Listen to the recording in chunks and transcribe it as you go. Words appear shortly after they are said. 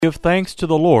Give thanks to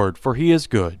the Lord, for he is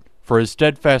good, for his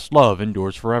steadfast love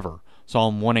endures forever.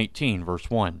 Psalm 118, verse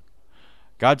 1.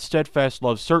 God's steadfast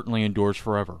love certainly endures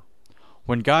forever.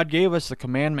 When God gave us the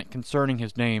commandment concerning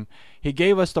his name, he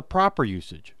gave us the proper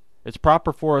usage. It's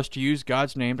proper for us to use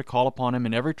God's name to call upon him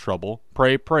in every trouble,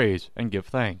 pray, praise, and give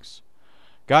thanks.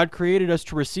 God created us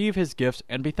to receive his gifts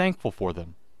and be thankful for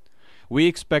them. We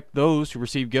expect those who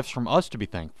receive gifts from us to be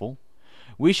thankful.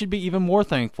 We should be even more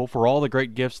thankful for all the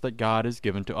great gifts that God has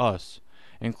given to us,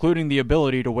 including the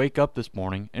ability to wake up this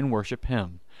morning and worship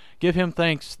him. Give him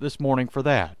thanks this morning for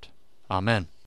that. Amen.